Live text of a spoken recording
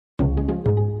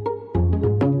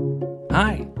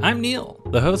Hi, I'm Neil,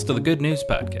 the host of the Good News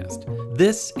Podcast.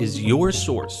 This is your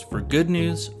source for good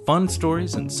news, fun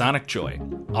stories, and sonic joy.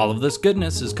 All of this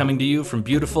goodness is coming to you from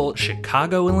beautiful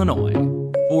Chicago, Illinois.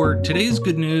 For today's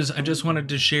good news, I just wanted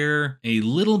to share a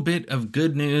little bit of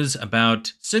good news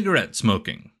about cigarette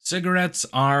smoking. Cigarettes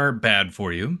are bad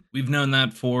for you. We've known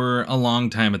that for a long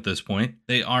time at this point.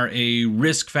 They are a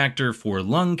risk factor for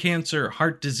lung cancer,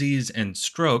 heart disease, and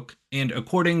stroke. And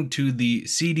according to the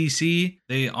CDC,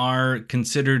 they are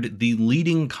considered the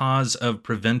leading cause of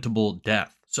preventable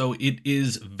death. So it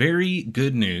is very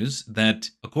good news that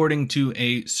according to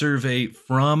a survey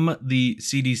from the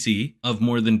CDC of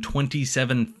more than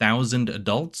 27,000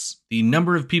 adults, the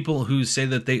number of people who say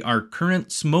that they are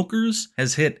current smokers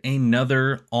has hit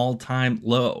another all-time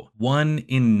low. 1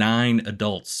 in 9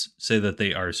 adults say that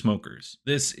they are smokers.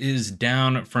 This is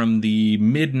down from the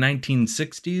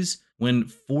mid-1960s when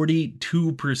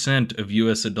 42% of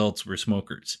US adults were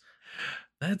smokers.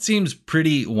 That seems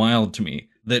pretty wild to me,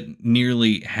 that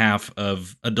nearly half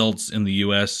of adults in the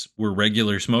US were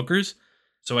regular smokers.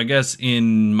 So I guess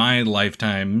in my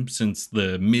lifetime, since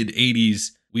the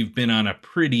mid-80s, we've been on a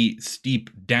pretty steep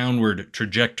downward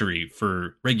trajectory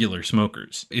for regular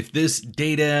smokers. If this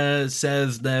data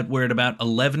says that we're at about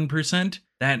 11%,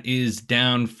 that is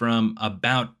down from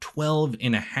about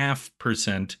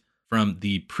 12.5% from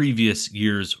the previous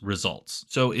year's results.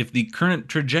 So if the current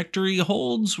trajectory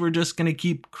holds, we're just going to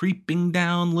keep creeping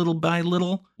down little by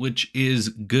little, which is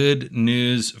good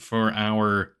news for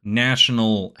our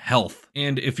national health.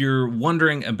 And if you're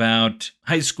wondering about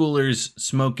high schoolers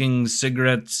smoking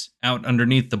cigarettes out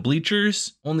underneath the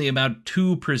bleachers, only about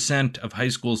 2% of high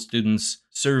school students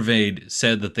surveyed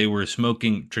said that they were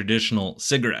smoking traditional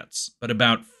cigarettes, but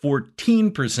about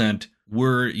 14%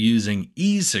 were using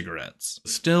e-cigarettes.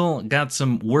 Still got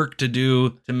some work to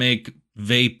do to make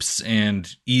vapes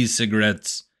and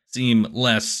e-cigarettes seem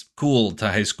less cool to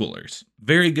high schoolers.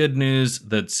 Very good news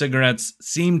that cigarettes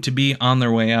seem to be on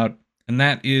their way out, and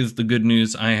that is the good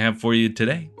news I have for you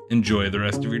today. Enjoy the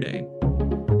rest of your day.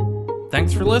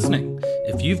 Thanks for listening.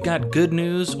 If you've got good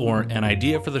news or an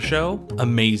idea for the show,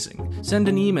 amazing. Send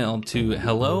an email to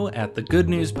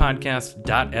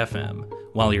hello@thegoodnewspodcast.fm.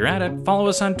 While you're at it, follow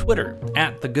us on Twitter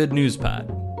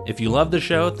 @thegoodnewspod. If you love the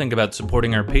show, think about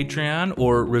supporting our Patreon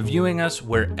or reviewing us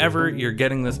wherever you're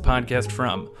getting this podcast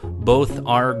from. Both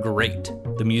are great.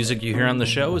 The music you hear on the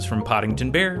show is from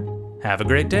Poddington Bear. Have a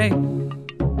great day.